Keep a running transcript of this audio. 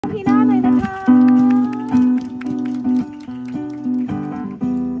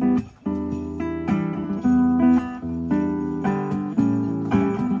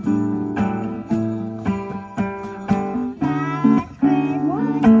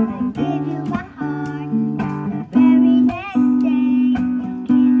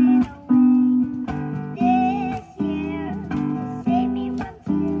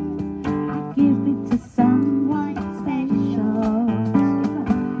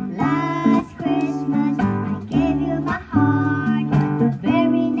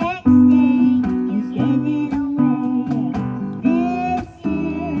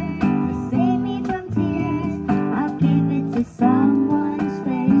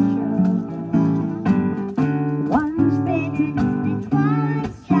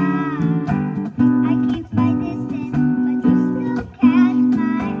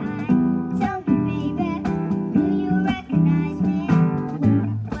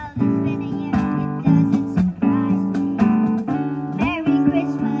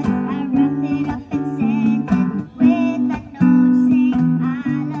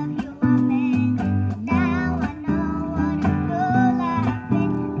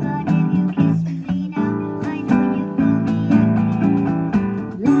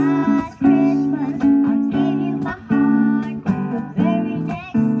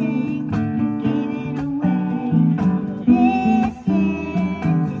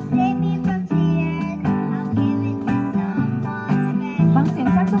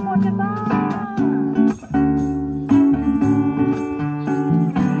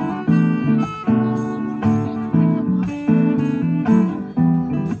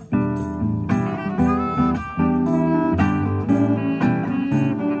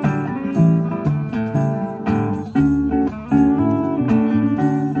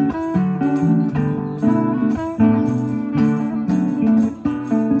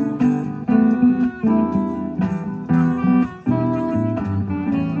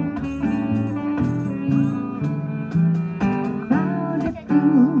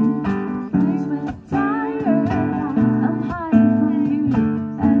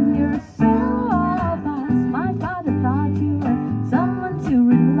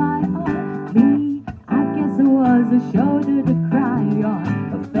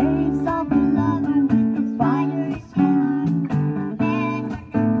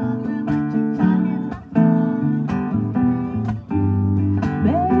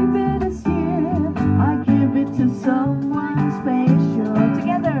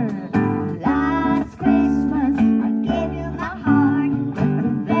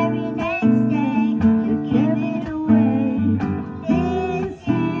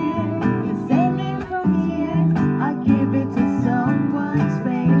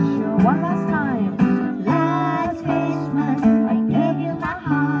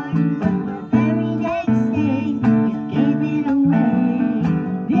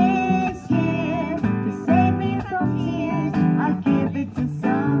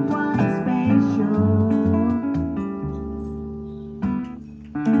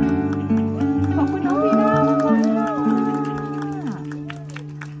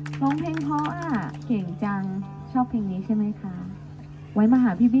เพลงนี้ใช่ไหมคะไว้มาห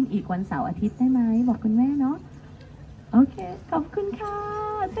าพี่บิ้นอีกวันเสาร์อาทิตย์ได้ไหมบอกคุณแม่เนาะโอเคขอบคุณค่ะ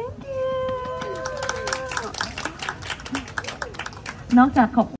thank you นอกจากขอบ